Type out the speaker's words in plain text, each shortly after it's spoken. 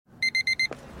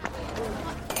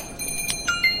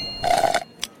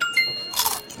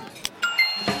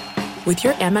With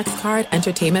your Amex card,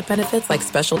 entertainment benefits like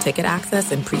special ticket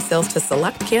access and pre-sales to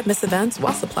select can't-miss events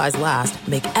while supplies last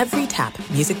make every tap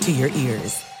music to your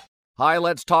ears. Hi,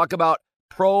 let's talk about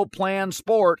Pro Plan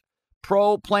Sport.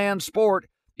 Pro Plan Sport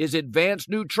is advanced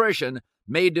nutrition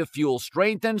made to fuel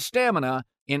strength and stamina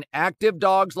in active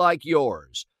dogs like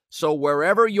yours. So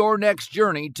wherever your next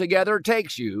journey together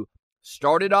takes you,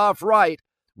 start it off right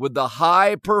with the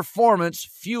high-performance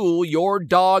fuel your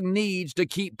dog needs to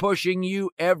keep pushing you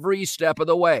every step of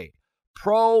the way.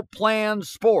 Pro Plan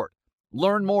Sport.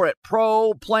 Learn more at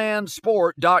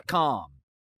ProPlansport.com.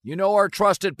 You know our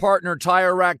trusted partner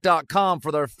TireRack.com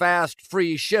for their fast,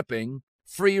 free shipping,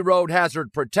 free road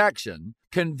hazard protection,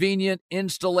 convenient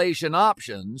installation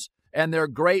options, and their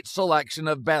great selection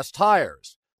of best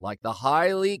tires, like the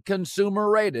highly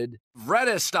consumer-rated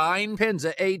Vredestein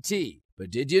Pinza AT. But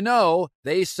did you know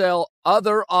they sell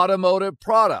other automotive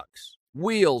products?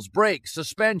 Wheels, brakes,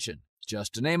 suspension,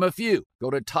 just to name a few.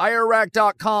 Go to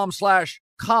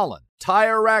TireRack.com/Colin.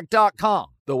 TireRack.com,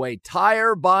 the way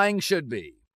tire buying should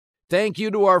be. Thank you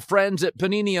to our friends at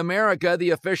Panini America, the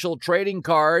official trading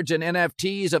cards and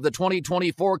NFTs of the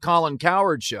 2024 Colin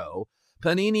Cowherd Show.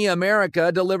 Panini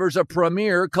America delivers a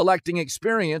premier collecting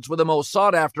experience with the most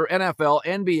sought-after NFL,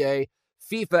 NBA,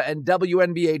 FIFA, and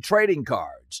WNBA trading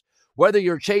cards. Whether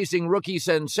you're chasing rookie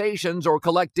sensations or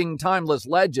collecting timeless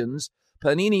legends,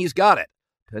 Panini's got it.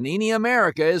 Panini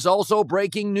America is also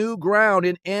breaking new ground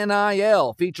in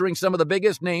NIL, featuring some of the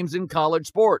biggest names in college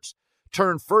sports.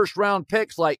 Turn first-round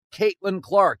picks like Caitlin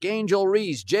Clark, Angel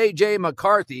Reese, J.J.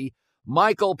 McCarthy,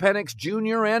 Michael Penix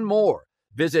Jr., and more.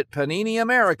 Visit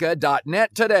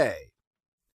PaniniAmerica.net today.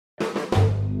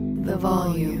 The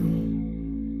volume.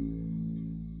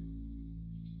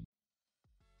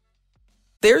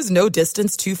 There's no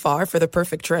distance too far for the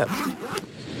perfect trip.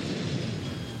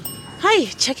 Hi,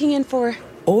 checking in for...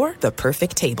 Or the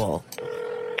perfect table.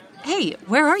 Hey,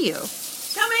 where are you?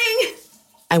 Coming!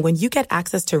 And when you get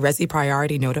access to Resi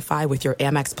Priority Notify with your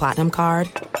Amex Platinum card...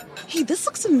 Hey, this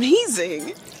looks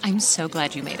amazing! I'm so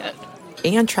glad you made it.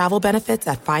 And travel benefits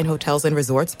at fine hotels and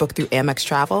resorts booked through Amex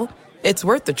Travel, it's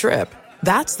worth the trip.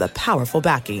 That's the powerful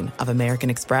backing of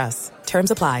American Express. Terms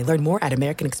apply. Learn more at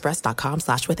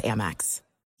americanexpress.com/withAmex.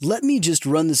 "Let me just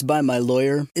run this by my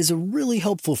lawyer" is a really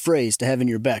helpful phrase to have in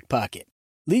your back pocket.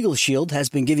 Legal Shield has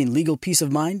been giving legal peace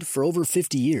of mind for over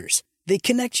 50 years. They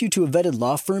connect you to a vetted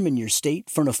law firm in your state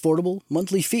for an affordable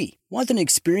monthly fee. Want an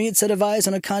experienced set of eyes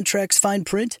on a contract's fine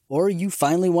print? Or you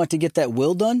finally want to get that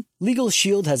will done? Legal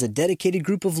Shield has a dedicated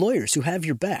group of lawyers who have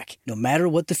your back, no matter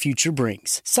what the future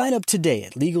brings. Sign up today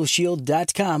at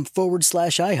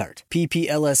LegalShield.com/iHeart.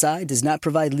 PPLSI does not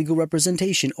provide legal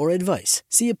representation or advice.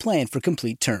 See a plan for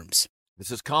complete terms. This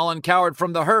is Colin Cowherd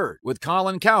from The Herd with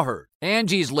Colin Cowherd.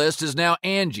 Angie's List is now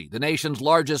Angie, the nation's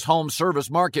largest home service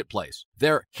marketplace.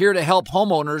 They're here to help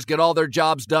homeowners get all their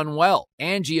jobs done well.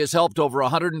 Angie has helped over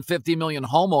 150 million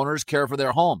homeowners care for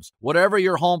their homes. Whatever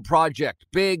your home project,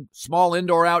 big, small,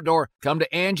 indoor, outdoor, come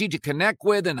to Angie to connect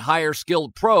with and hire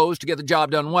skilled pros to get the job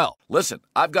done well. Listen,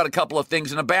 I've got a couple of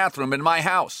things in a bathroom in my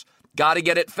house. Got to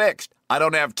get it fixed. I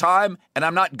don't have time, and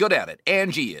I'm not good at it.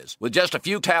 Angie is. With just a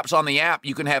few taps on the app,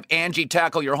 you can have Angie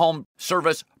tackle your home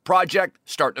service project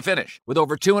start to finish. With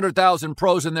over 200,000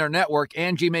 pros in their network,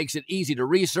 Angie makes it easy to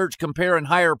research, compare, and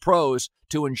hire pros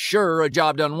to ensure a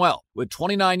job done well. With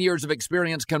 29 years of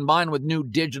experience combined with new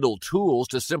digital tools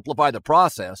to simplify the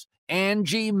process,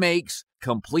 Angie makes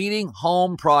completing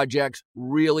home projects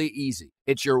really easy.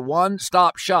 It's your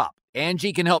one-stop shop.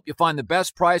 Angie can help you find the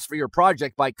best price for your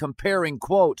project by comparing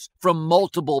quotes from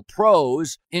multiple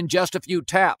pros in just a few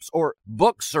taps, or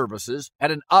book services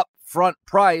at an upfront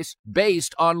price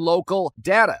based on local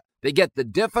data. They get the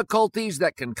difficulties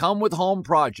that can come with home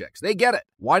projects. They get it.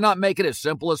 Why not make it as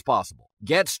simple as possible?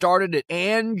 Get started at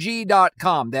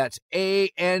Angie.com. That's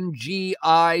ANGI.com,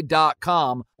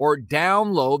 or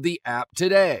download the app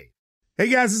today. Hey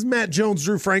guys, this is Matt Jones,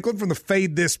 Drew Franklin from the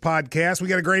Fade This podcast. We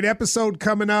got a great episode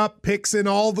coming up, picks in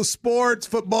all the sports,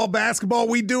 football, basketball,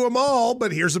 we do them all,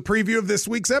 but here's a preview of this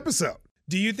week's episode.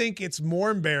 Do you think it's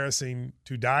more embarrassing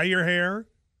to dye your hair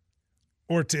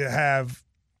or to have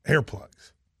hair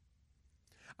plugs?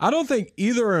 I don't think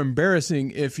either are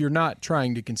embarrassing if you're not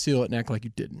trying to conceal it and act like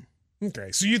you didn't.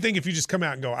 Okay, so you think if you just come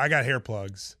out and go, I got hair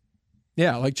plugs.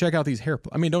 Yeah, like check out these hair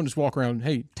plugs. I mean, don't just walk around,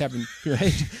 hey, tapping,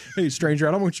 hey, stranger,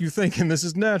 I don't want you thinking this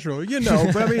is natural,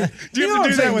 but I mean. Do you have to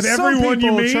do that with everyone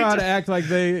you meet? Some people try to act like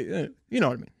they, you know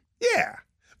what I mean. Yeah,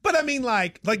 but I mean,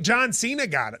 like John Cena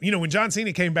got it. You know, when John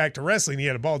Cena came back to wrestling, he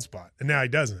had a bald spot, and now he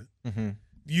doesn't. Mm-hmm.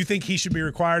 Do you think he should be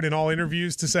required in all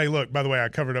interviews to say, look, by the way, I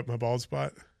covered up my bald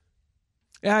spot?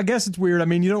 Yeah, I guess it's weird. I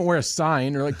mean, you don't wear a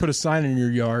sign or like put a sign in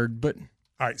your yard, but.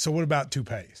 All right, so what about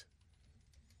toupees?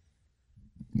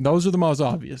 Those are the most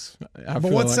obvious. But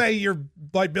let's say you're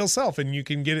like Bill Self and you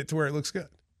can get it to where it looks good.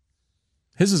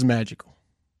 His is magical.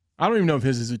 I don't even know if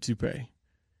his is a toupee.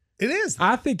 It is.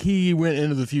 I think he went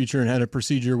into the future and had a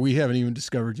procedure we haven't even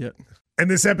discovered yet. And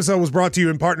this episode was brought to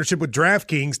you in partnership with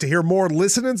DraftKings. To hear more,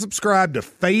 listen and subscribe to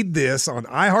Fade This on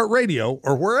iHeartRadio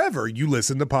or wherever you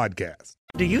listen to podcasts.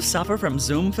 Do you suffer from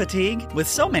Zoom fatigue? With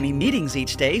so many meetings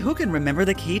each day, who can remember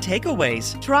the key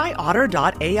takeaways? Try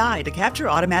Otter.ai to capture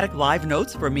automatic live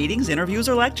notes for meetings, interviews,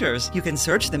 or lectures. You can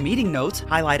search the meeting notes,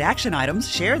 highlight action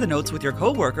items, share the notes with your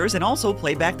coworkers, and also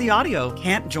play back the audio.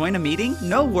 Can't join a meeting?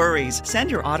 No worries. Send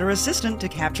your Otter assistant to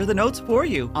capture the notes for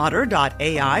you.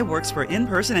 Otter.ai works for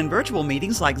in-person and virtual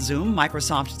meetings like Zoom,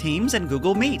 Microsoft Teams, and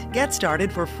Google Meet. Get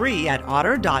started for free at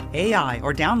Otter.ai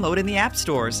or download in the app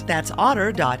stores. That's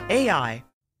Otter.ai.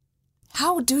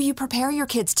 How do you prepare your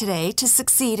kids today to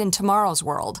succeed in tomorrow's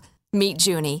world? Meet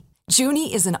Junie.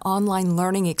 Junie is an online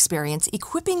learning experience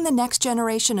equipping the next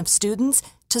generation of students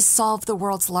to solve the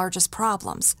world's largest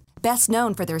problems. Best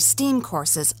known for their STEAM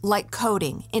courses like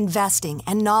coding, investing,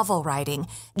 and novel writing,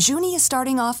 Junie is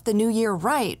starting off the new year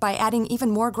right by adding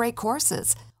even more great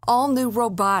courses. All new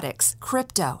robotics,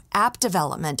 crypto, app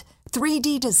development,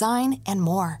 3D design, and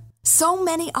more. So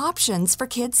many options for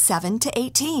kids 7 to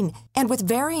 18. And with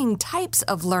varying types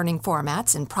of learning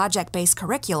formats and project-based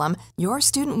curriculum, your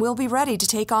student will be ready to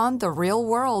take on the real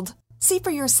world. See for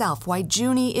yourself why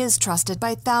Junie is trusted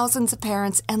by thousands of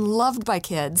parents and loved by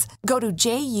kids. Go to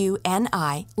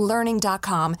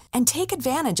JUNILearning.com and take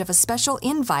advantage of a special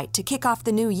invite to kick off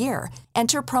the new year.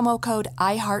 Enter promo code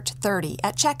IHEART30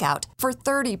 at checkout for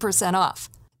 30% off.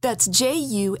 That's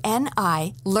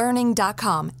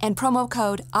JUNILearning.com and promo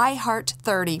code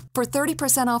IHEART30 for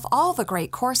 30% off all the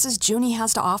great courses Junie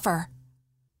has to offer.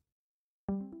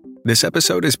 This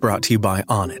episode is brought to you by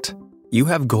Onnit. You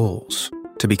have goals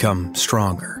to become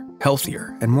stronger,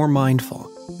 healthier, and more mindful.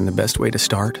 And the best way to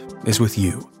start is with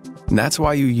you. And that's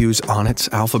why you use Onnit's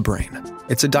Alpha Brain.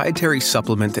 It's a dietary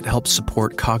supplement that helps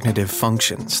support cognitive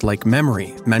functions like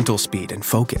memory, mental speed, and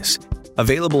focus.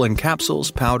 Available in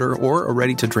capsules, powder, or a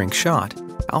ready-to-drink shot,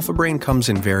 Alpha Brain comes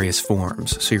in various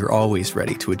forms, so you're always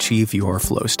ready to achieve your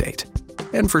flow state.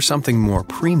 And for something more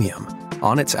premium,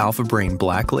 Onnit's Alpha Brain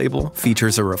Black Label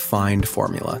features a refined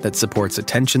formula that supports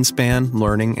attention span,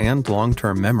 learning, and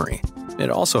long-term memory. It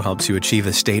also helps you achieve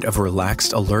a state of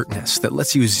relaxed alertness that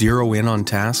lets you zero in on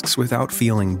tasks without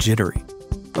feeling jittery.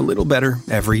 A little better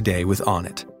every day with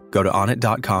Onnit. Go to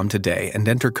Onnit.com today and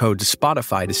enter code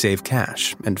SPOTIFY to save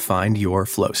cash and find your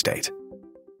flow state.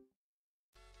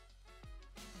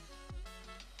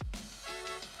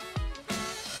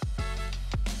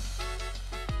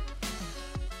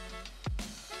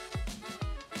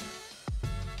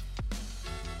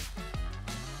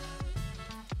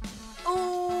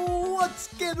 Oh,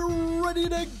 let's get ready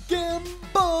to gamble!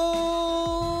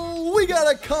 We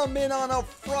gotta come in on a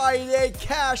Friday,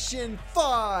 cash in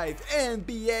 5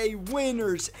 NBA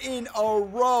winners in a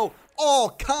row. All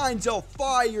kinds of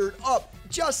fired up.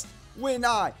 Just when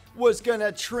I was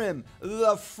gonna trim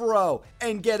the fro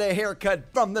and get a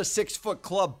haircut from the 6 Foot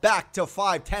Club back to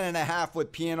 5'10.5"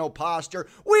 with piano posture,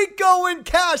 we go and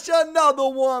cash another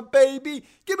one, baby.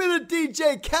 Give me the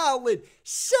DJ Khaled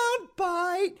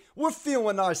soundbite. We're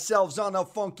feeling ourselves on a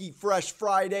funky fresh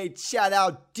Friday. Shout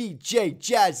out DJ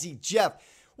Jazzy Jeff.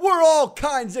 We're all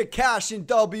kinds of cash and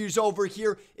W's over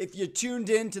here. If you tuned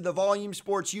in to the Volume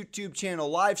Sports YouTube channel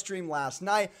live stream last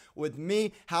night with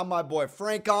me, how my boy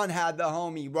Frank on, had the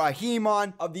homie Raheem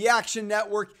on of the Action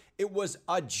Network, it was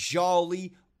a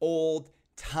jolly old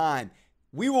time.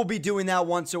 We will be doing that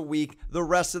once a week. The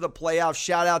rest of the playoffs,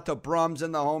 shout out to Brums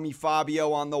and the homie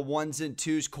Fabio on the ones and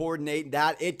twos, coordinating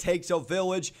that. It takes a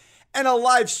village. And a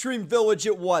live stream village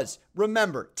it was.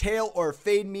 Remember, tail or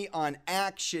fade me on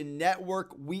Action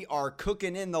Network. We are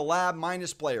cooking in the lab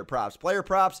minus player props. Player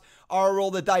props are a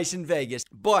roll the dice in Vegas.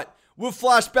 But we'll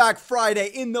flashback Friday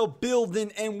in the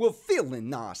building and we're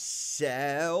feeling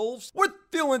ourselves. We're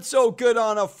feeling so good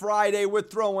on a Friday. We're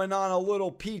throwing on a little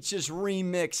Peaches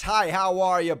remix. Hi, how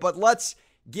are you? But let's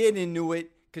get into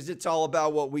it because it's all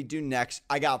about what we do next.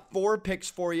 I got 4 picks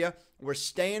for you. We're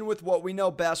staying with what we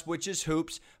know best, which is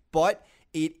hoops. But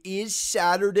it is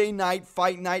Saturday night,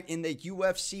 fight night in the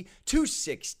UFC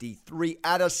 263.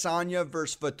 Adesanya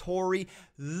versus Vettori.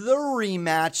 The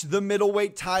rematch, the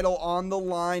middleweight title on the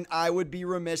line. I would be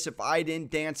remiss if I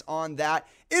didn't dance on that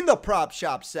in the prop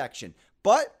shop section.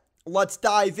 But let's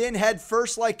dive in head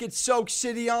first like it's Soak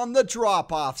City on the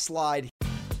drop-off slide.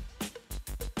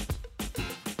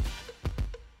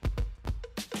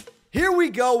 Here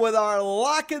we go with our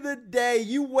lock of the day.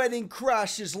 You wedding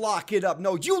crashes, lock it up.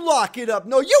 No, you lock it up.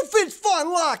 No, you Fitz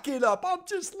Fun, lock it up. I'm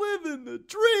just living the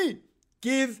dream.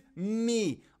 Give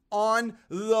me on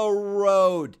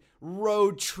the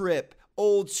road trip,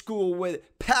 old school with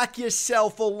it. Pack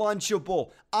yourself a Lunchable.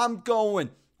 I'm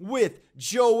going with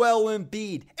Joel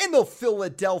Embiid and the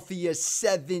Philadelphia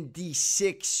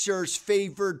 76ers,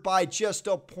 favored by just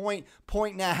a point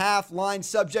and a half. Line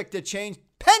subject to change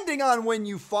depending on when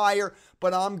you fire,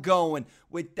 but I'm going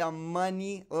with the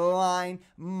Moneyline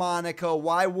Monaco.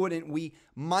 Why wouldn't we?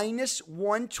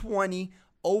 -120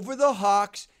 over the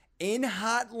Hawks in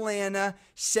Atlanta.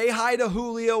 Say hi to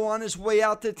Julio on his way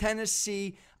out to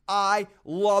Tennessee. I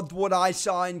loved what I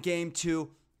saw in Game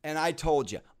 2, and I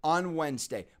told you on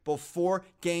Wednesday, before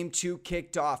Game 2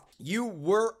 kicked off, you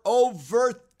were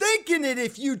overthinking it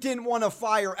if you didn't want to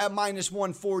fire at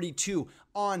 -142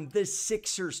 on the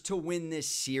Sixers to win this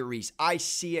series. I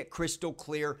see it crystal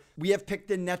clear. We have picked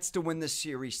the Nets to win the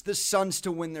series, the Suns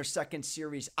to win their second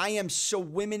series. I am so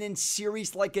women in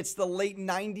series like it's the late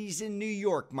 90s in New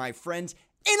York, my friends.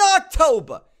 In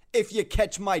October, if you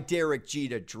catch my Derek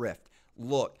Jeter drift.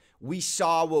 Look, we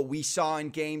saw what we saw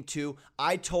in Game 2.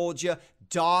 I told you,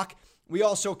 Doc. We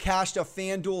also cashed a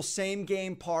FanDuel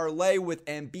same-game parlay with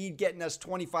Embiid getting us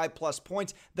 25-plus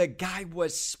points. The guy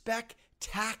was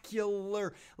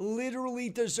spectacular. Literally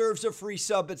deserves a free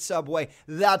sub at Subway.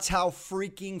 That's how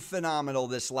freaking phenomenal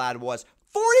this lad was.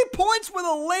 40 points with a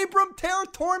labrum tear,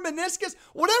 torn meniscus,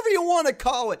 whatever you want to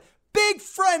call it. Big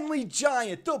friendly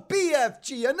giant, the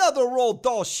BFG, another Roald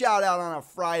Dahl shout out on a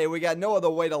Friday. We got no other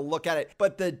way to look at it.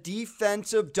 But the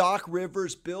defensive Doc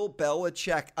Rivers, Bill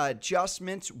Belichick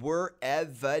adjustments were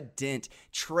evident.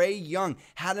 Trae Young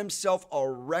had himself a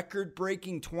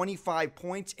record-breaking 25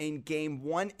 points in Game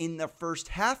 1 in the first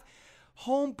half.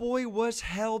 Homeboy was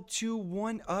held to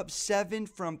 1 of 7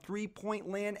 from three-point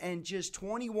land and just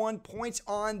 21 points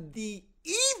on the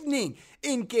evening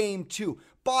in Game 2.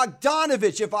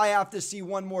 Bogdanovich, if I have to see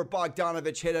one more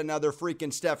Bogdanovich hit another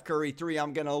freaking Steph Curry 3,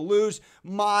 I'm going to lose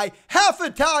my half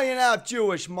Italian, half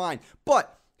Jewish mind.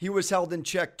 But he was held in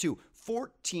check too.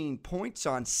 14 points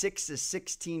on 6 of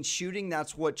 16 shooting.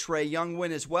 That's what Trae Young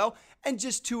went as well. And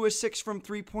just 2 of 6 from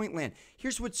three-point land.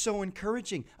 Here's what's so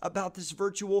encouraging about this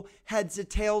virtual heads or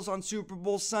tails on Super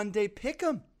Bowl Sunday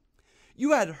pick'em.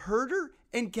 You had Herter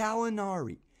and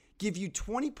Gallinari give you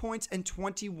 20 points and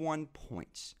 21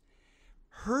 points.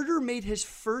 Herter made his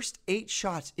first 8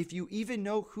 shots, if you even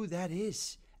know who that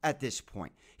is at this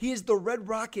point. He is the Red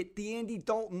Rocket, the Andy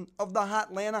Dalton of the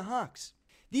Atlanta Hawks.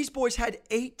 These boys had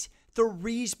 8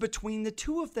 threes between the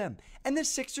two of them, and the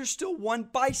Sixers still won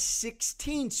by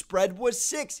 16. Spread was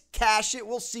 6. Cash it,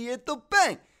 we'll see you at the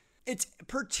bank. It's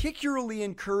particularly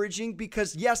encouraging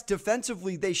because, yes,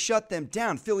 defensively, they shut them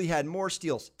down. Philly had more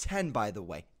steals. 10, by the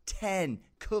way. 10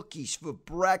 cookies for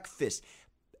breakfast.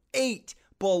 8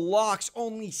 blocks,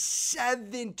 only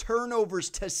 7 turnovers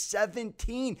to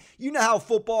 17. You know how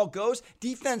football goes.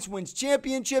 Defense wins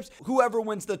championships. Whoever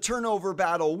wins the turnover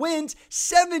battle wins.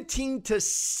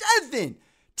 17-7.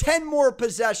 10 more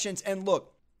possessions. And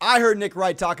look, I heard Nick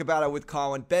Wright talk about it with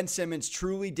Colin. Ben Simmons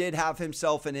truly did have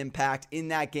himself an impact in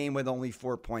that game with only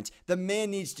 4 points. The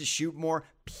man needs to shoot more,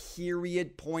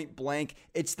 period, point blank.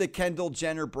 It's the Kendall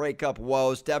Jenner breakup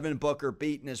woes. Devin Booker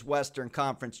beating his Western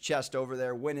Conference chest over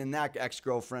there, winning that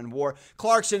ex-girlfriend war.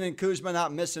 Clarkson and Kuzma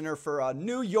not missing her for a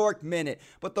New York minute.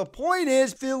 But the point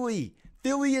is, Philly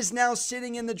is now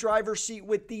sitting in the driver's seat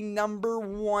with the number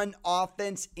 1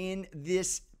 offense in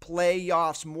this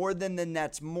playoffs, more than the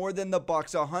Nets, more than the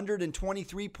Bucks,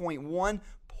 123.1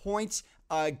 points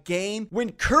a game.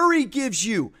 When Curry gives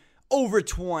you over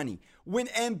 20, when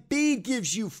Embiid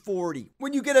gives you 40,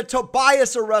 when you get a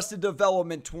Tobias Arrested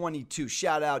Development 22,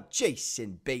 shout out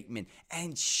Jason Bateman,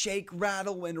 and Shake,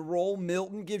 Rattle, and Roll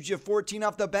Milton gives you 14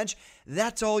 off the bench,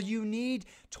 that's all you need.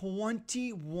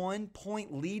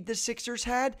 21-point lead the Sixers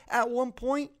had at one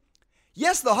point.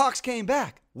 Yes, the Hawks came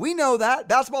back. We know that.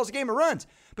 Basketball's a game of runs.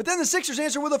 But then the Sixers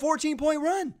answered with a 14-point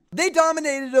run. They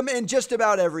dominated them in just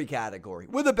about every category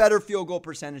with a better field goal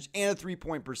percentage and a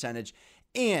three-point percentage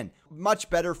and much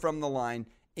better from the line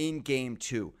in Game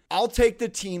 2. I'll take the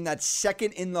team that's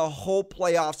second in the whole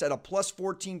playoffs at a plus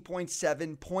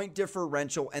 14.7 point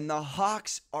differential, and the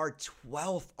Hawks are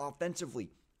 12th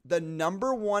offensively. The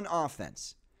number 1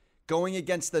 offense going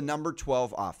against the number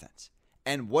 12 offense.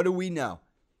 And what do we know?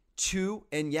 2,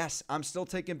 and yes, I'm still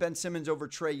taking Ben Simmons over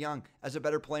Trae Young as a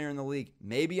better player in the league.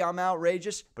 Maybe I'm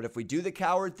outrageous, but if we do the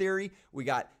coward theory, we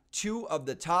got 2 of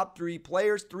the top 3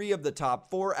 players, 3 of the top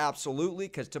 4, absolutely,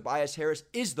 because Tobias Harris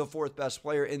is the 4th best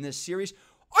player in this series,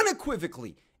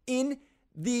 unequivocally in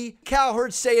the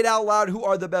Cowherds say it out loud who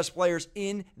are the best players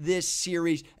in this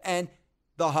series, and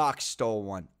the Hawks stole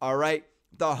one, all right?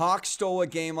 The Hawks stole a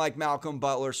game like Malcolm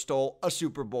Butler stole a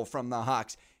Super Bowl from the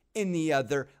Hawks in the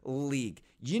other league.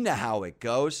 You know how it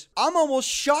goes. I'm almost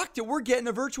shocked that we're getting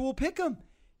a virtual pick'em.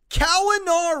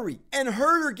 Calinari and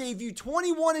Herder gave you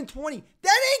 21 and 20.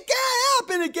 That ain't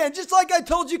gonna happen again. Just like I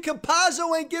told you,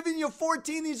 Campazzo ain't giving you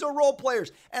 14. These are role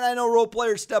players. And I know role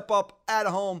players step up at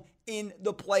home in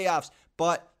the playoffs.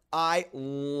 But I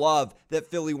love that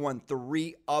Philly won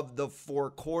 3 of the 4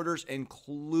 quarters,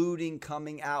 including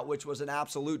coming out, which was an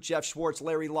absolute Jeff Schwartz,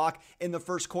 Larry Locke in the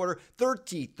first quarter.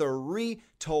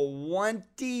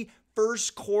 33-20.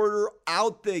 First quarter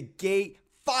out the gate,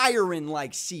 firing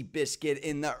like Seabiscuit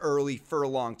in the early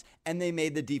furlongs, and they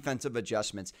made the defensive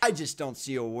adjustments. I just don't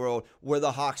see a world where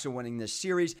the Hawks are winning this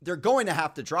series. They're going to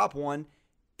have to drop one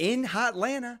in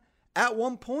Atlanta at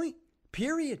one point.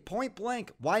 Period. Point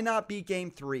blank. Why not beat game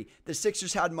 3? The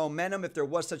Sixers had momentum if there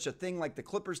was such a thing like the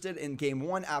Clippers did in game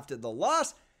 1 after the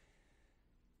loss.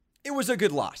 It was a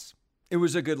good loss. It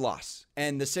was a good loss.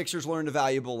 And the Sixers learned a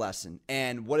valuable lesson.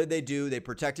 And what did they do? They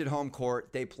protected home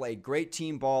court. They played great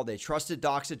team ball. They trusted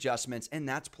Doc's adjustments. And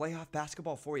that's playoff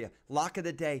basketball for you. Lock of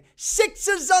the day.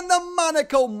 Sixers on the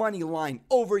Monaco money line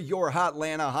over your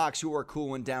Atlanta Hawks, who are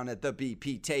cooling down at the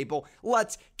BP table.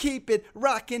 Let's keep it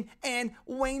rocking and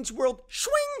Wayne's World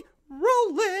swing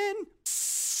rolling.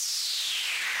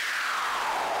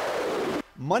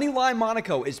 Moneyline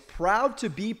Monaco is proud to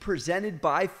be presented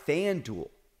by FanDuel.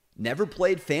 Never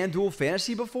played FanDuel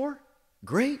Fantasy before?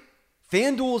 Great.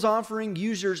 FanDuel is offering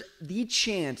users the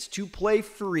chance to play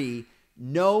free,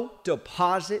 no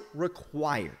deposit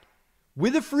required,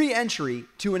 with a free entry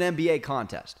to an NBA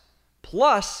contest.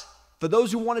 Plus, for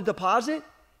those who want to deposit,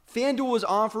 FanDuel is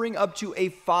offering up to a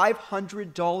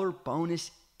 $500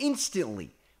 bonus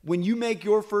instantly when you make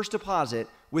your first deposit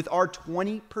with our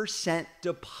 20%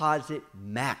 deposit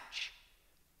match.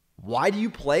 Why do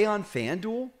you play on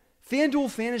FanDuel? FanDuel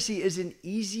Fantasy is an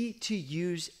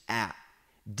easy-to-use app.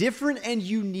 Different and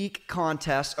unique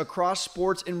contests across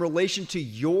sports in relation to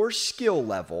your skill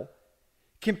level,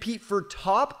 compete for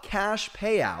top cash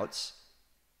payouts,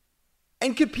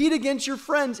 and compete against your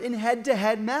friends in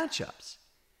head-to-head matchups.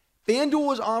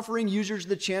 FanDuel is offering users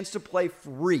the chance to play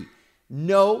free,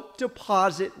 no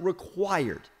deposit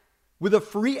required, with a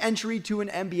free entry to an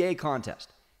NBA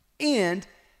contest. And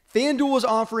FanDuel is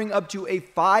offering up to a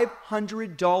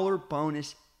 $500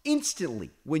 bonus instantly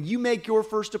when you make your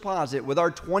first deposit with our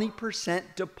 20%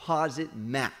 deposit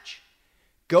match.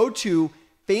 Go to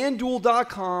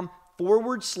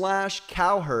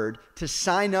FanDuel.com/Cowherd to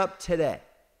sign up today.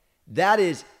 That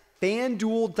is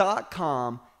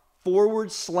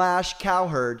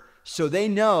FanDuel.com/Cowherd so they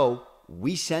know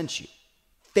we sent you.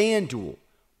 FanDuel,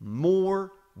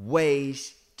 more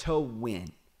ways to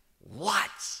win.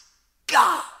 Let's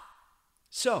go!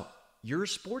 So, you're a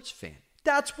sports fan.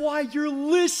 That's why you're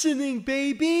listening,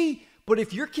 baby. But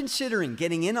if you're considering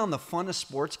getting in on the fun of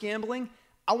sports gambling,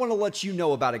 I want to let you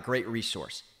know about a great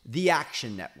resource, the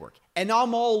Action Network. And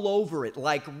I'm all over it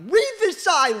like Revis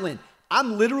Island.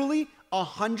 I'm literally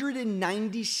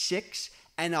 196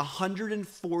 and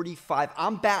 145.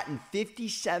 I'm batting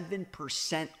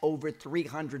 57% over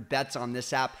 300 bets on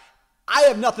this app. I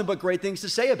have nothing but great things to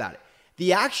say about it.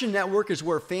 The Action Network is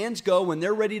where fans go when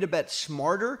they're ready to bet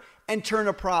smarter and turn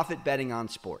a profit betting on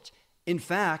sports. In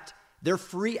fact, their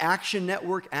free Action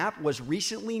Network app was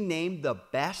recently named the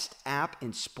best app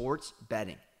in sports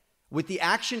betting. With the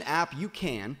Action app, you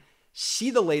can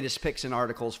see the latest picks and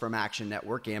articles from Action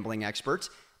Network gambling experts,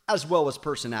 as well as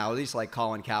personalities like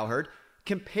Colin Cowherd,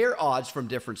 compare odds from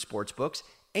different sports books,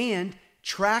 and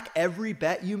track every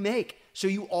bet you make so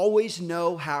you always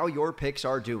know how your picks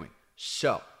are doing.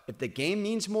 So, if the game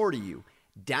means more to you,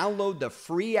 download the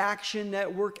free Action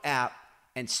Network app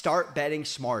and start betting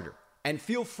smarter. And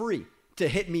feel free to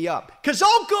hit me up, because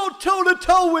I'll go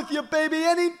toe-to-toe with you, baby,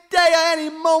 any day, any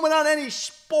moment, on any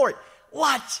sport.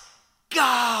 Let's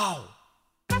go!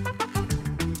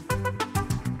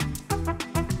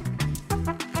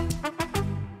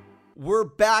 We're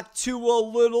back to a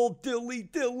little dilly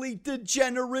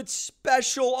degenerate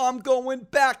special. I'm going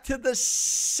back to the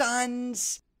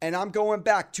Suns. And I'm going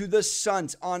back to the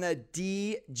Suns on a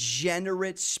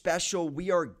degenerate special.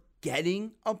 We are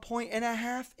getting a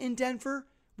 1.5 in Denver.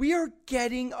 We are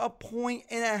getting a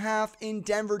 1.5 in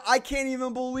Denver. I can't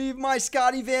even believe my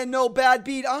Scotty Van No Bad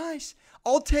Beat eyes.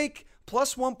 I'll take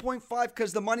plus 1.5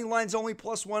 because the money line's only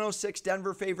plus 106.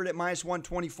 Denver favored at minus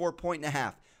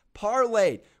 124.5.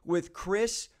 Parlayed with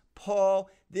Chris Paul.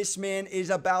 This man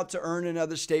is about to earn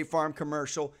another State Farm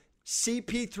commercial.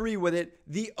 CP3 with it,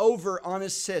 the over on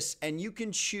assists, and you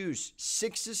can choose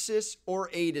 6 assists or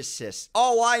 8 assists.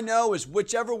 All I know is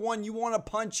whichever one you want to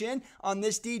punch in on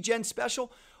this D-Gen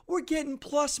special, we're getting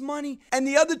plus money, and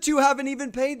the other two haven't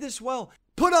even paid this well.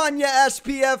 Put on your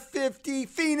SPF 50,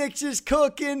 Phoenix is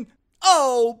cooking.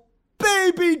 Oh,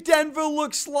 baby, Denver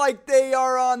looks like they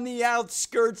are on the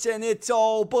outskirts and it's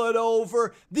all but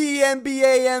over. The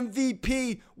NBA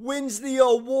MVP wins the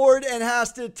award and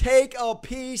has to take a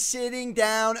pee sitting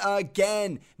down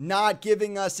again, not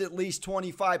giving us at least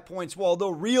 25 points. Well, the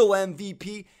real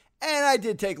MVP, and I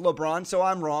did take LeBron, so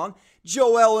I'm wrong,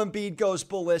 Joel Embiid goes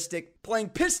ballistic, playing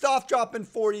pissed off, dropping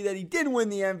 40 that he didn't win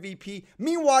the MVP.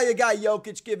 Meanwhile, you got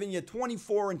Jokic giving you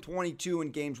 24 and 22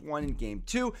 in games 1 and game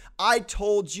 2. I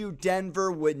told you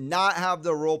Denver would not have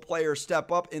the role player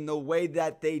step up in the way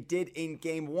that they did in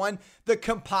game 1. The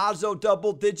Campazzo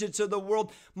double digits of the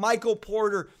world. Michael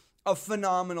Porter, a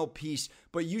phenomenal piece.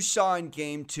 But you saw in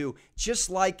game 2, just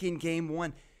like in game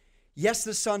 1, yes,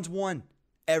 the Suns won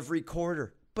every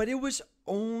quarter, but it was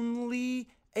only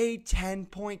a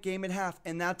 10-point game at half,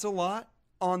 and that's a lot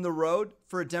on the road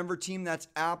for a Denver team that's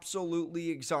absolutely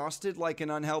exhausted, like an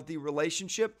unhealthy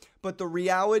relationship. But the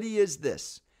reality is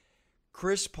this: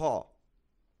 Chris Paul,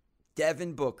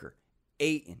 Devin Booker,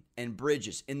 Ayton, and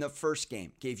Bridges in the first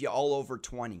game gave you all over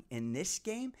 20. In this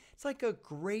game, it's like a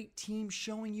great team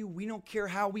showing you we don't care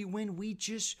how we win, we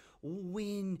just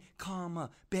win,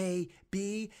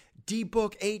 baby.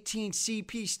 D-Book 18,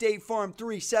 CP, State Farm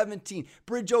 3, 17,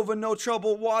 Bridge over No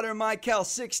Trouble Water, Michael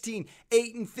 16,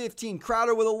 8 and 15,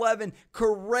 Crowder with 11,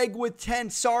 Craig with 10,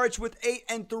 Saric with 8,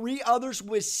 and 3 others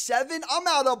with 7. I'm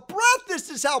out of breath.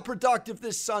 This is how productive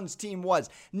this Suns team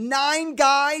was. 9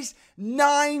 guys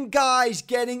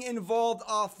getting involved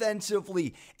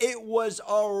offensively. It was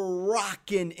a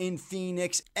rockin' in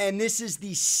Phoenix, and this is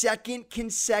the second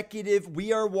consecutive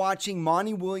we are watching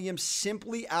Monty Williams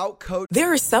simply outcoach.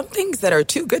 There are some things that are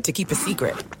too good to keep a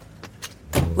secret.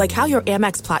 Like how your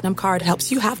Amex Platinum card helps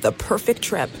you have the perfect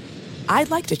trip. I'd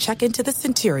like to check into the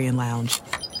Centurion Lounge.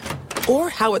 Or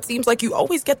how it seems like you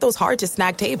always get those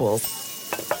hard-to-snag tables.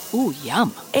 Ooh,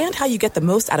 yum. And how you get the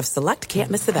most out of select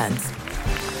can't-miss events.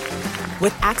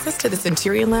 With access to the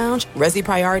Centurion Lounge, Resi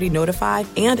Priority Notified,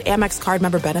 and Amex card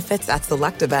member benefits at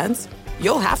select events,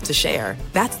 you'll have to share.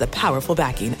 That's the powerful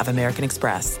backing of American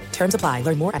Express. Terms apply.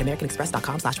 Learn more at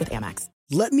americanexpress.com/withAmex.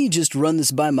 "Let me just run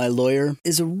this by my lawyer"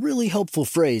 is a really helpful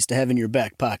phrase to have in your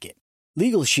back pocket.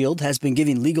 Legal Shield has been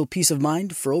giving legal peace of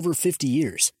mind for over 50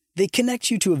 years. They connect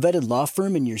you to a vetted law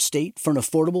firm in your state for an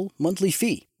affordable monthly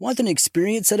fee. Want an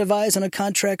experienced set of eyes on a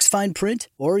contract's fine print?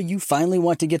 Or you finally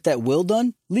want to get that will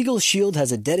done? Legal Shield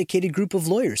has a dedicated group of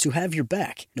lawyers who have your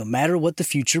back, no matter what the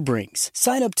future brings.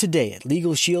 Sign up today at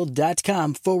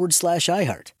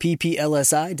LegalShield.com/iHeart.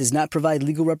 PPLSI does not provide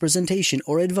legal representation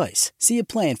or advice. See a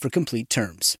plan for complete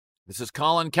terms. This is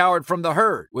Colin Cowherd from The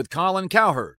Herd with Colin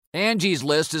Cowherd. Angie's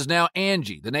List is now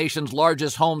Angie, the nation's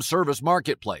largest home service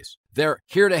marketplace. They're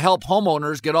here to help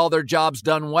homeowners get all their jobs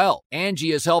done well.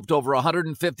 Angie has helped over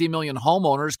 150 million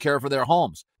homeowners care for their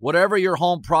homes. Whatever your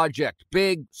home project,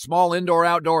 big, small, indoor,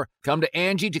 outdoor, come to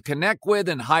Angie to connect with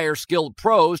and hire skilled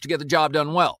pros to get the job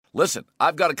done well. Listen,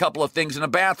 I've got a couple of things in a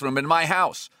bathroom in my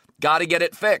house. Got to get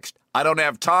it fixed. I don't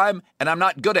have time, and I'm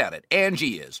not good at it.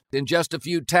 Angie is. In just a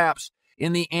few taps,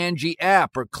 in the Angie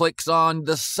app or clicks on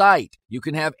the site, you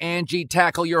can have Angie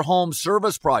tackle your home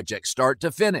service project start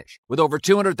to finish. With over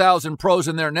 200,000 pros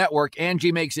in their network,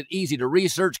 Angie makes it easy to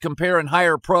research, compare, and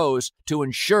hire pros to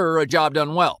ensure a job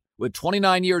done well. With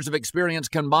 29 years of experience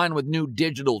combined with new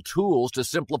digital tools to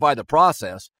simplify the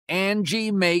process,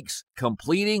 Angie makes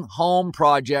completing home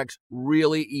projects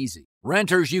really easy.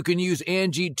 Renters, you can use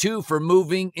Angie too for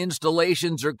moving,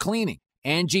 installations, or cleaning.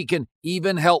 Angie can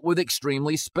even help with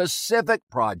extremely specific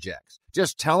projects.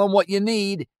 Just tell them what you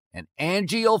need, and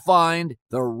Angie will find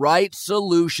the right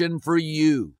solution for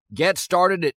you. Get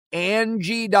started at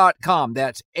Angie.com.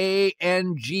 That's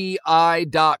ANGI.com,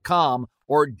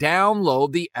 or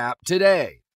download the app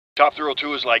today. Top Thrill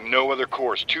 2 is like no other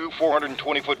course. 2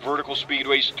 420-foot vertical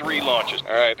speedways, 3 launches.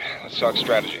 All right, let's talk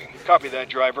strategy. Copy that,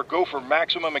 driver. Go for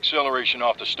maximum acceleration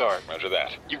off the start. Roger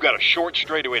that. You've got a short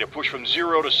straightaway to push from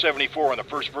 0 to 74 on the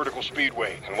first vertical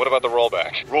speedway. And what about the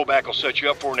rollback? Rollback will set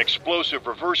you up for an explosive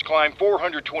reverse climb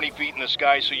 420 feet in the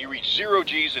sky so you reach 0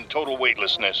 Gs in total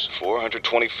weightlessness.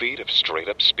 420 feet of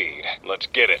straight-up speed. Let's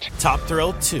get it. Top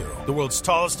Thrill 2, the world's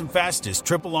tallest and fastest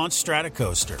triple-launch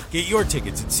stratocoaster. Get your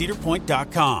tickets at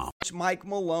cedarpoint.com. Mike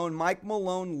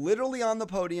Malone literally on the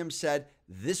podium said,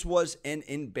 "This was an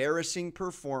embarrassing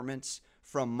performance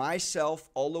from myself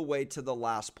all the way to the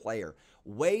last player."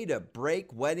 Way to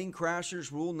break Wedding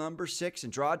Crashers rule number 6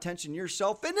 and draw attention to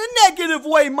yourself in a negative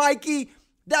way, Mikey.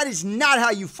 That is not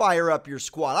how you fire up your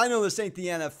squad. I know this ain't the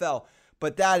NFL,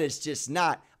 but that is just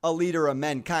not a leader of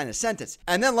men kind of sentence.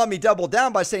 And then let me double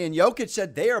down by saying Jokic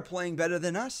said they are playing better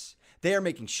than us. They are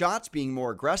making shots, being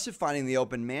more aggressive, finding the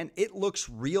open man. It looks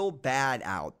real bad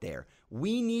out there.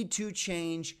 We need to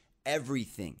change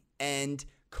everything. End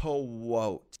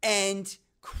quote. End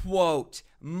quote.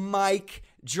 Mic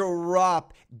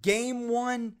drop. Game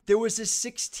 1, there was a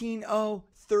 16-0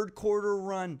 third quarter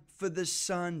run for the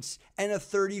Suns and a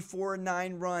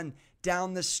 34-9 run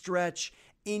down the stretch.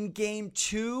 In Game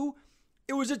 2,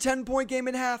 it was a 10-point game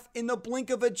at half. In the blink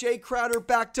of a Jay Crowder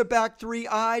back-to-back 3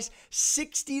 eyes,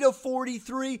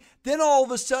 60-43. Then all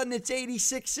of a sudden it's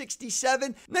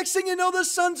 86-67. Next thing you know, the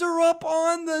Suns are up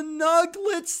on the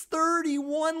Nuggets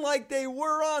 31 like they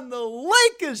were on the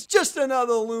Lakers just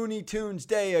another Looney Tunes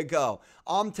day ago.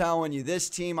 I'm telling you, this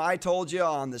team, I told you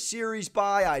on the series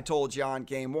bye, I told you on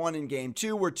Game 1 and Game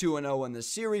 2, we're 2-0 in the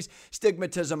series.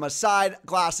 Stigmatism aside,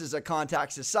 glasses of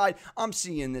contacts aside, I'm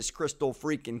seeing this crystal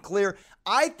freaking clear.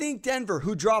 I think Denver,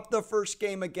 who dropped the first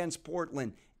game against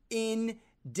Portland in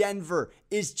Denver,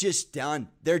 is just done.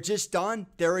 They're just done.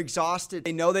 They're exhausted.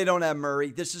 They know they don't have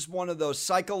Murray. This is one of those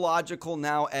psychological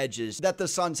now edges that the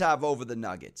Suns have over the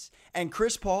Nuggets. And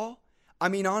Chris Paul, I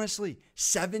mean, honestly,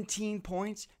 17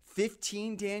 points,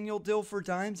 15 Daniel Dilfer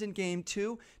dimes in Game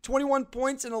 2, 21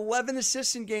 points and 11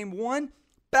 assists in Game 1.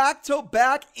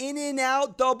 Back-to-back, in and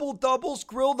out, double-doubles,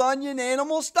 grilled onion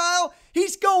animal style.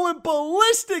 He's going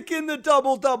ballistic in the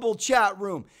double-double chat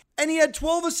room. And he had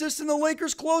 12 assists in the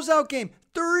Lakers closeout game.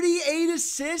 38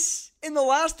 assists in the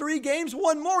last 3 games.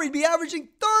 One more, he'd be averaging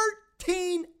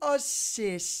 13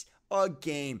 assists a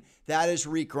game. That is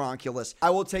recronculous.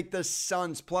 I will take the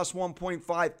Suns plus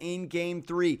 1.5 in Game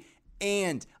 3.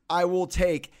 And I will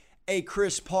take a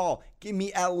Chris Paul. Give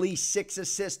me at least 6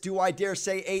 assists. Do I dare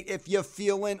say 8 if you're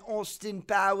feeling Austin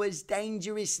Powers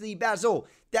dangerously Basil?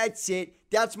 That's it.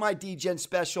 That's my DGen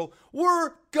special.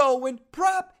 We're going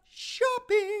prop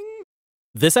shopping.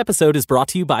 This episode is brought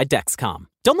to you by Dexcom.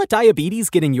 Don't let diabetes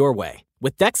get in your way.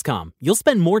 With Dexcom, you'll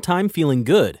spend more time feeling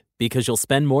good because you'll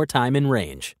spend more time in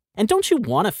range. And don't you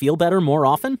want to feel better more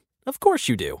often? Of course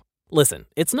you do. Listen,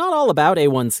 it's not all about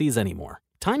A1Cs anymore.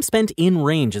 Time spent in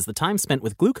range is the time spent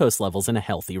with glucose levels in a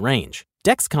healthy range.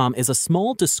 Dexcom is a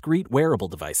small, discrete wearable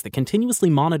device that continuously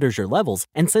monitors your levels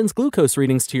and sends glucose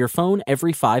readings to your phone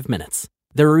every 5 minutes.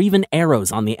 There are even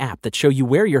arrows on the app that show you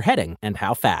where you're heading and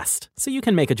how fast, so you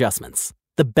can make adjustments.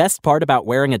 The best part about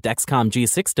wearing a Dexcom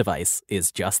G6 device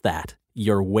is just that.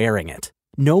 You're wearing it.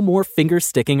 No more finger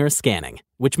sticking or scanning,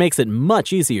 which makes it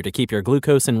much easier to keep your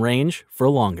glucose in range for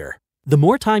longer. The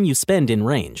more time you spend in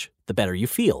range, the better you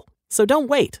feel. So don't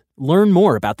wait. Learn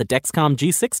more about the Dexcom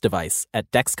G6 device at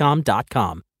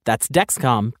Dexcom.com. That's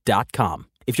Dexcom.com.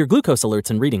 If your glucose alerts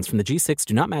and readings from the G6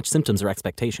 do not match symptoms or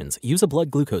expectations, use a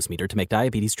blood glucose meter to make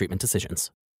diabetes treatment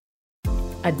decisions.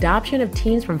 Adoption of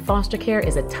teens from foster care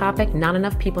is a topic not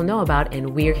enough people know about, and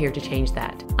we're here to change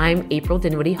that. I'm April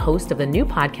Dinwiddie, host of the new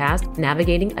podcast,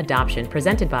 Navigating Adoption,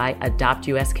 presented by Adopt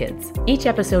US Kids. Each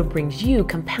episode brings you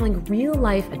compelling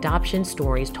real-life adoption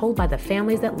stories told by the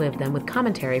families that live them with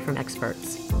commentary from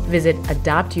experts. Visit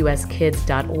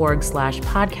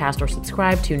adoptuskids.org/podcast or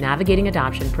subscribe to Navigating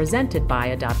Adoption, presented by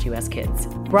Adopt US Kids.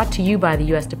 Brought to you by the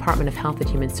U.S. Department of Health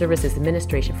and Human Services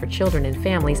Administration for Children and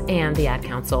Families and the Ad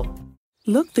Council.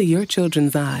 Look through your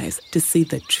children's eyes to see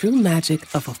the true magic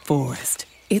of a forest.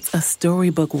 It's a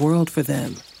storybook world for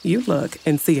them. You look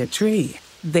and see a tree.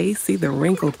 They see the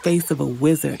wrinkled face of a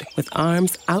wizard with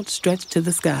arms outstretched to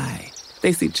the sky.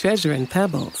 They see treasure in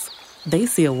pebbles. They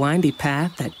see a windy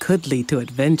path that could lead to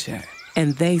adventure.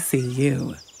 And they see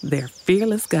you, their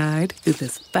fearless guide through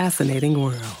this fascinating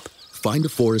world. Find a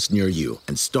forest near you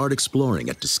and start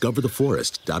exploring at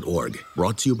discovertheforest.org.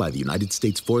 Brought to you by the United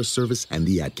States Forest Service and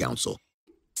the Ad Council.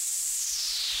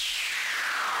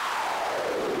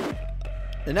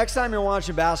 The next time you're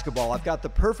watching basketball, I've got the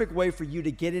perfect way for you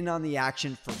to get in on the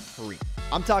action for free.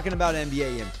 I'm talking about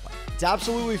NBA in-play. It's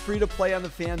absolutely free to play on the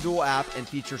FanDuel app and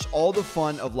features all the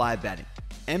fun of live betting.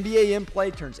 NBA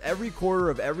in-play turns every quarter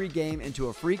of every game into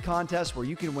a free contest where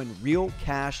you can win real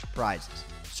cash prizes.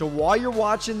 So while you're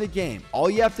watching the game, all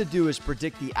you have to do is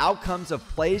predict the outcomes of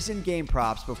plays and game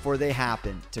props before they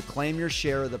happen to claim your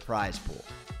share of the prize pool.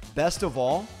 Best of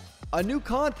all, a new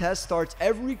contest starts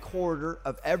every quarter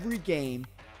of every game,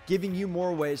 giving you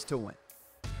more ways to win.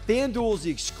 FanDuel is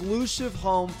the exclusive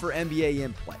home for NBA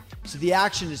in-play, so the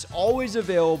action is always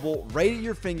available right at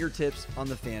your fingertips on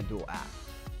the FanDuel app.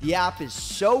 The app is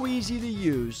so easy to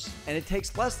use, and it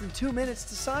takes less than 2 minutes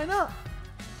to sign up.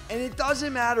 And it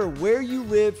doesn't matter where you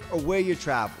live or where you're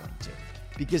traveling to,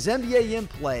 because NBA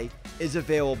In-Play is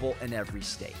available in every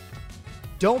state.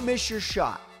 Don't miss your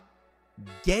shot.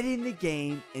 Get in the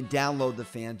game and download the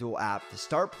FanDuel app to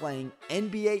start playing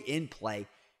NBA In-Play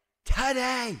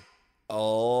today.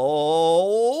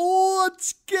 Oh,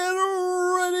 let's get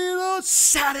ready to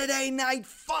Saturday night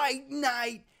fight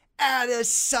night.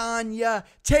 Adesanya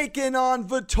taking on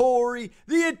Vettori,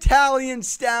 the Italian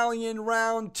Stallion,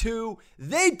 round 2.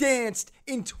 They danced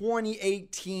in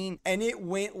 2018, and it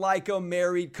went like a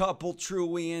married couple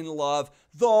truly in love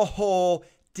the whole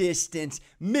distance.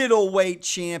 Middleweight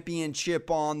championship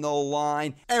on the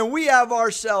line, and we have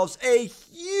ourselves a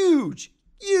huge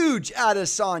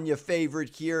Adesanya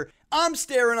favorite here. I'm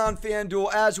staring on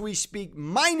FanDuel as we speak,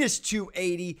 minus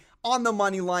 280 on the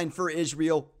money line for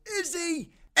Israel.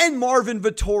 Izzy. And Marvin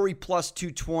Vettori plus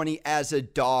 220 as a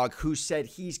dog, who said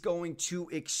he's going to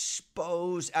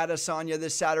expose Adesanya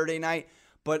this Saturday night.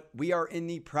 But we are in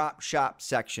the prop shop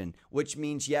section, which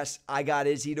means, yes, I got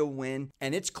Izzy to win.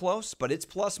 And it's close, but it's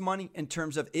plus money in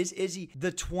terms of, is Izzy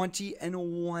the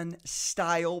 20-1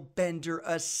 style bender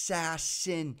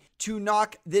assassin to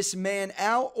knock this man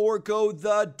out or go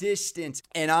the distance?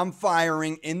 And I'm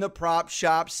firing in the prop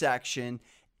shop section,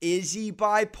 Izzy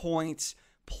by points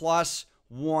plus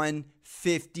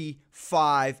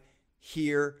 155.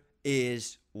 Here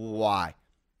is why.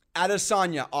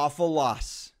 Adesanya off a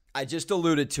loss. I just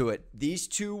alluded to it. These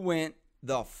two went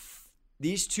 3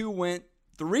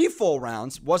 full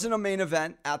rounds. Wasn't a main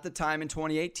event at the time in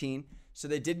 2018, so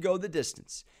they did go the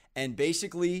distance. And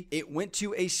basically, it went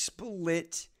to a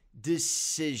split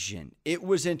decision. It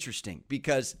was interesting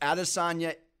because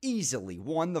Adesanya easily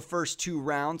won the first 2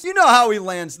 rounds. You know how he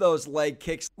lands those leg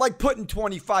kicks, like putting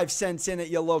 25 cents in at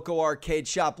your local arcade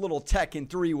shop, little Tekken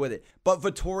 3 with it. But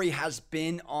Vettori has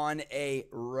been on a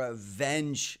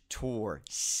revenge tour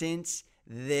since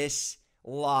this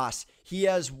loss. He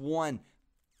has won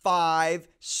 5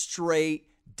 straight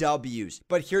W's.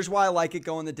 But here's why I like it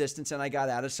going the distance, and I got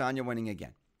Adesanya winning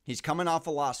again. He's coming off a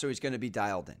loss, so he's going to be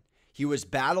dialed in. He was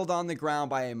battled on the ground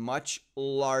by a much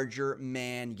larger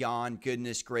man. Jan,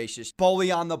 goodness gracious.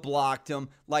 Poliana blocked him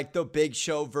like the Big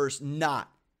Show versus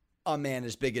not a man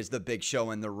as big as the Big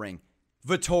Show in the ring.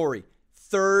 Vettori,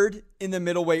 3rd in the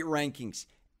middleweight rankings,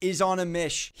 is on a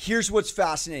mish. Here's what's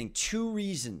fascinating. 2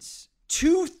 reasons.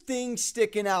 2 things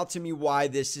sticking out to me why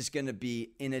this is going to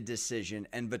be in a decision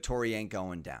and Vettori ain't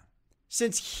going down.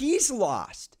 Since he's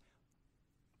lost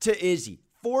to Izzy,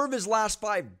 4 of his last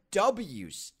 5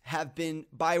 W's have been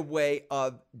by way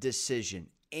of decision.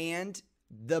 And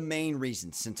the main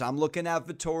reason, since I'm looking at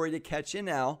Vettori to catch an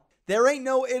L, there ain't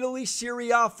no Italy Serie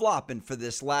A flopping for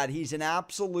this lad. He's an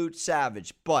absolute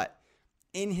savage. But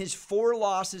in his 4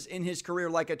 losses in his career,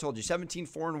 like I told you,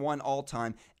 17-4-1 all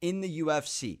time in the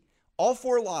UFC, all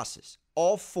 4 losses,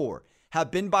 all 4 have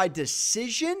been by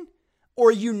decision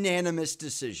or unanimous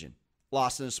decision.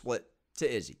 Lost in a split to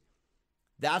Izzy.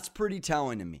 That's pretty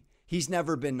telling to me. He's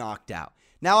never been knocked out.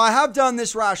 Now, I have done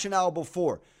this rationale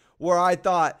before where I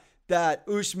thought that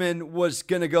Usman was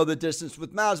going to go the distance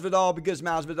with Masvidal because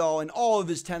Masvidal in all of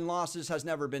his 10 losses has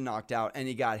never been knocked out, and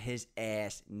he got his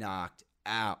ass knocked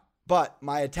out. But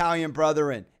my Italian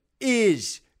brethren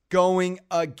is going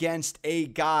against a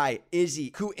guy,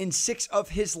 Izzy, who in 6 of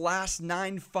his last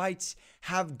 9 fights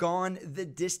have gone the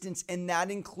distance, and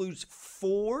that includes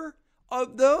 4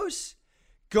 of those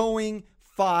going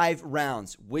 5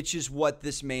 rounds, which is what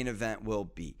this main event will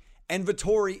be. And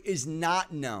Vettori is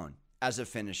not known as a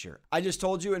finisher. I just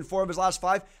told you in 4 of his last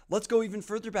 5. Let's go even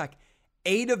further back.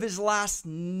 8 of his last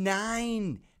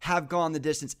 9 have gone the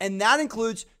distance. And that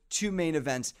includes 2 main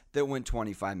events that went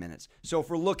 25 minutes. So if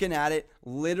we're looking at it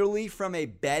literally from a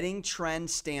betting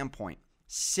trend standpoint,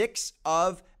 6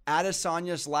 of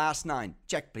Adesanya's last 9,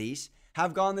 check please,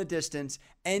 have gone the distance,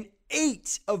 and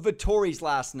 8 of Vettori's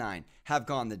last 9 have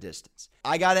gone the distance.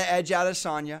 I got to edge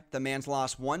Adesanya. The man's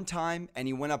lost 1 time, and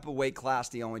he went up a weight class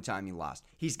the only time he lost.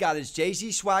 He's got his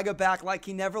Jay-Z swagger back like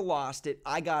he never lost it.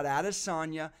 I got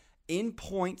Adesanya in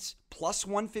points, plus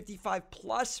 155,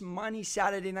 plus money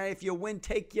Saturday night. If you win,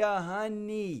 take your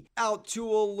honey out to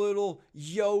a little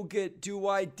yogurt, do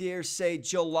I dare say,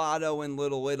 gelato in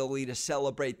Little Italy to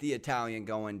celebrate the Italian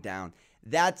going down.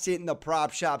 That's it in the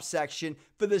prop shop section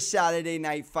for the Saturday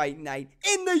night fight night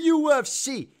in the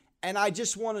UFC. And I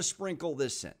just want to sprinkle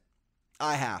this in.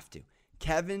 I have to.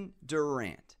 Kevin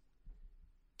Durant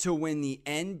to win the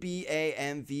NBA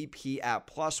MVP at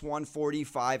plus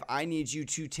 145. I need you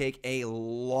to take a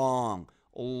long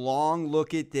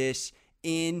look at this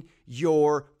in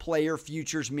your player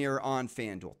futures mirror on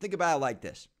FanDuel. Think about it like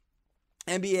this.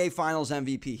 NBA Finals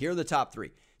MVP. Here are the top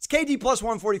 3. It's KD plus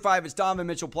 145. It's Donovan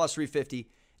Mitchell plus 350.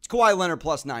 It's Kawhi Leonard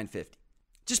plus 950.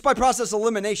 Just by process of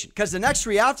elimination. Because the next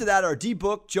three after that are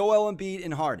D-Book, Joel Embiid,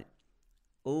 and Harden.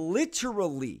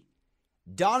 Literally,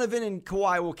 Donovan and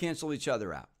Kawhi will cancel each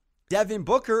other out. Devin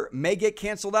Booker may get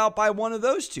canceled out by one of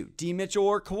those two, D. Mitchell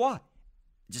or Kawhi,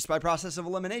 just by process of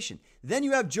elimination. Then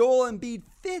you have Joel Embiid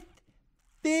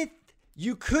fifth.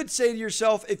 You could say to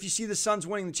yourself, if you see the Suns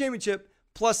winning the championship,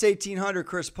 plus 1,800,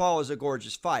 Chris Paul is a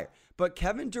gorgeous fire. But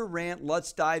Kevin Durant,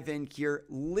 let's dive in here.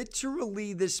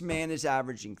 Literally, this man is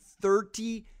averaging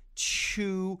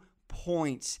 32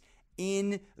 points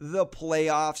in the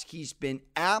playoffs. He's been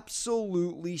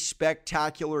absolutely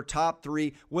spectacular. Top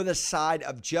three with a side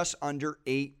of just under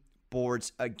 8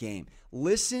 boards a game.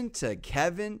 Listen to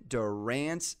Kevin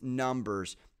Durant's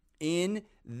numbers in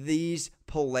these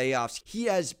playoffs. He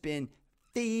has been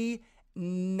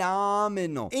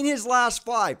phenomenal. In his last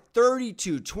 5,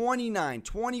 32, 29,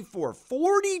 24,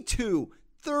 42,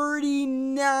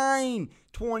 39,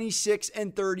 26,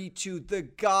 and 32. The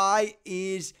guy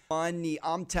is money.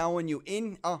 I'm telling you,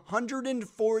 in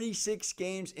 146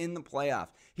 games in the playoffs,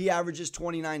 he averages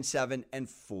 29, 7, and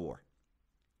 4.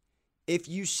 If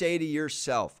you say to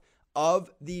yourself,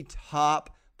 of the top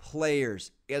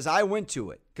players, as I went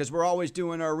to it, because we're always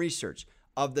doing our research,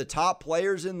 of the top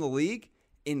players in the league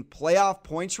in playoff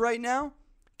points right now,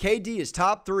 KD is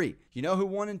top 3. You know who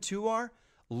 1 and 2 are?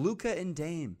 Luka and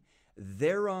Dame.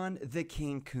 They're on the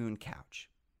Cancun couch.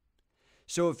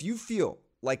 So if you feel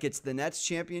like it's the Nets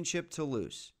championship to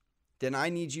lose, then I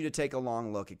need you to take a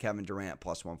long look at Kevin Durant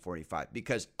plus 145,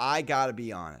 because I got to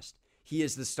be honest, he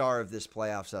is the star of this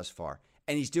playoffs thus far,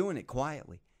 and he's doing it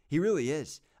quietly. He really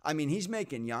is. I mean, he's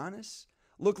making Giannis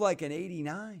look like an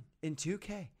 89 in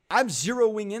 2K. I'm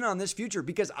zeroing in on this future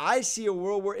because I see a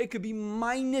world where it could be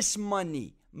minus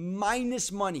money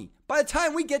by the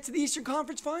time we get to the Eastern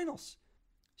Conference Finals.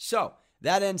 So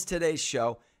that ends today's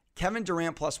show. Kevin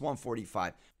Durant plus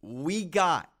 145. We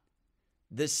got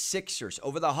the Sixers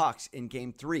over the Hawks in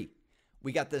game 3.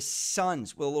 We got the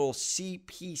Suns with a little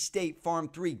CP State Farm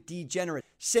 3 degenerate.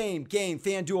 Same game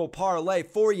FanDuel parlay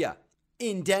for you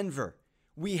in Denver.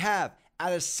 We have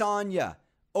Adesanya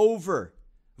over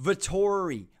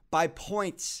Vittori by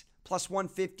points plus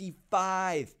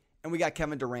 155. And we got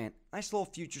Kevin Durant. Nice little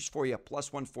futures for you,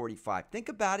 plus 145. Think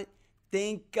about it.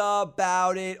 Think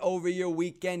about it over your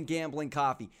weekend gambling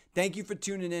coffee. Thank you for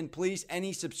tuning in. Please,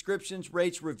 any subscriptions,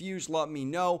 rates, reviews, let me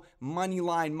know.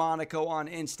 Moneyline Monaco on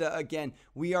Insta. Again,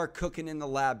 we are cooking in the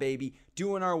lab, baby.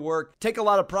 Doing our work. Take a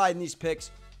lot of pride in these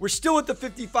picks. We're still at the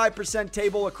 55%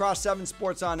 table across 7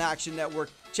 sports on Action Network.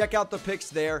 Check out the picks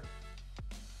there.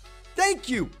 Thank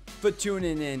you for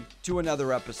tuning in to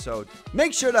another episode.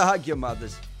 Make sure to hug your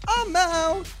mothers. I'm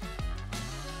out.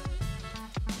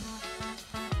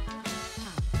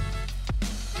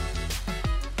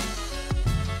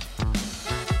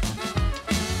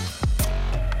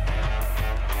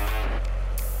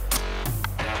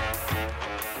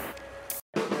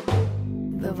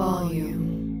 The volume.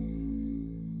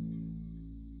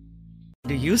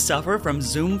 Do you suffer from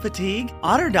Zoom fatigue?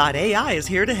 Otter.ai is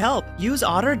here to help. Use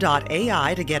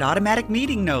Otter.ai to get automatic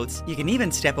meeting notes. You can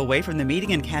even step away from the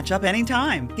meeting and catch up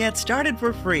anytime. Get started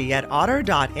for free at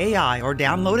Otter.ai or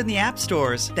download in the app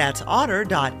stores. That's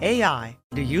Otter.ai.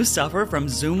 Do you suffer from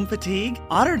Zoom fatigue?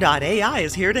 Otter.ai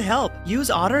is here to help. Use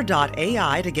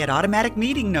Otter.ai to get automatic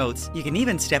meeting notes. You can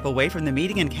even step away from the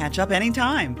meeting and catch up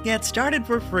anytime. Get started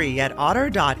for free at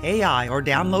Otter.ai or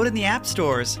download in the app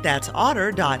stores. That's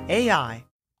Otter.ai.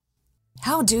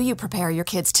 How do you prepare your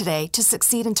kids today to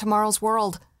succeed in tomorrow's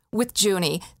world? With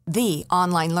Junie, the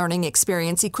online learning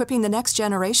experience equipping the next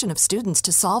generation of students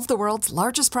to solve the world's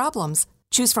largest problems.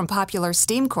 Choose from popular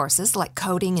STEAM courses like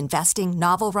coding, investing,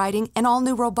 novel writing, and all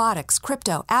new robotics,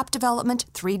 crypto, app development,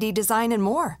 3D design, and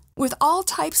more. With all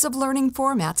types of learning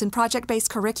formats and project-based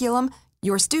curriculum,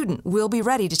 your student will be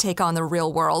ready to take on the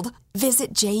real world.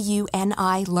 Visit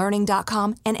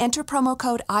JUNILearning.com and enter promo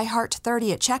code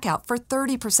IHEART30 at checkout for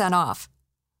 30% off.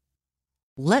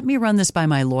 Let me run this by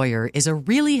my lawyer is a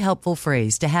really helpful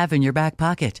phrase to have in your back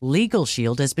pocket. Legal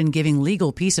Shield has been giving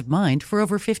legal peace of mind for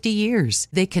over 50 years.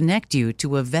 They connect you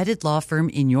to a vetted law firm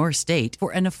in your state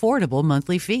for an affordable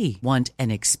monthly fee. Want an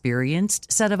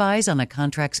experienced set of eyes on a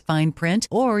contract's fine print?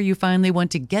 Or you finally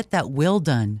want to get that will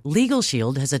done? Legal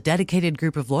Shield has a dedicated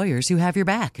group of lawyers who have your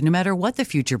back, no matter what the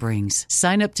future brings.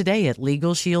 Sign up today at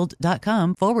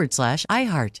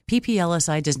LegalShield.com/iHeart.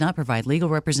 PPLSI does not provide legal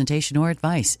representation or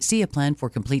advice. See a plan for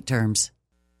complete terms.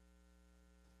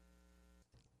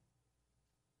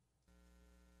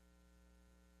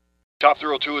 Top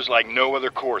Thrill 2 is like no other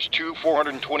course. 2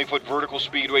 420-foot vertical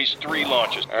speedways, 3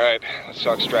 launches. All right, let's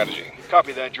talk strategy.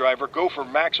 Copy that, driver. Go for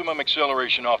maximum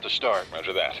acceleration off the start.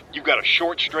 Roger that. You've got a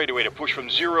short straightaway to push from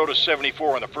 0 to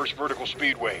 74 on the first vertical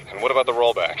speedway. And what about the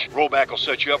rollback? Rollback will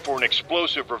set you up for an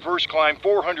explosive reverse climb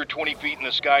 420 feet in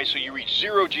the sky so you reach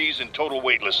 0 G's in total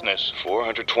weightlessness.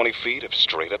 420 feet of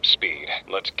straight-up speed.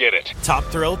 Let's get it. Top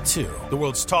Thrill 2, the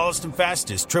world's tallest and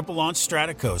fastest triple-launch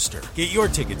Stratocoaster. Get your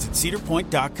tickets at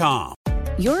cedarpoint.com.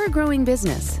 You're a growing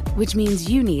business, which means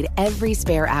you need every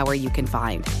spare hour you can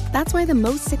find. That's why the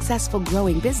most successful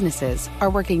growing businesses are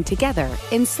working together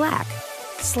in Slack.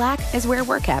 Slack is where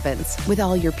work happens, with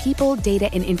all your people, data,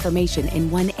 and information in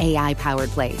one AI-powered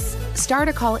place. Start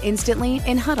a call instantly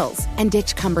in huddles and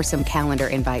ditch cumbersome calendar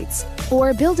invites.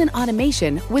 Or build an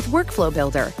automation with Workflow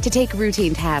Builder to take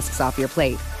routine tasks off your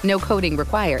plate. No coding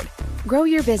required. Grow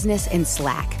your business in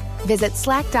Slack. Visit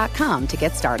slack.com to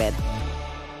get started.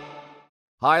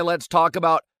 Hi, let's talk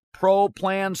about Pro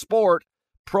Plan Sport.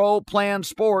 Pro Plan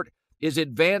Sport is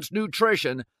advanced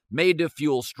nutrition made to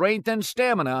fuel strength and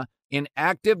stamina in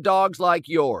active dogs like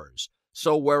yours.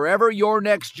 So wherever your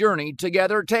next journey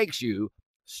together takes you,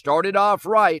 start it off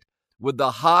right with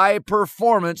the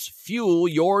high-performance fuel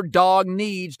your dog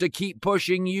needs to keep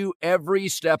pushing you every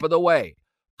step of the way.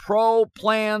 Pro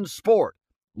Plan Sport.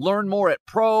 Learn more at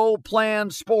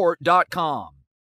ProPlansport.com.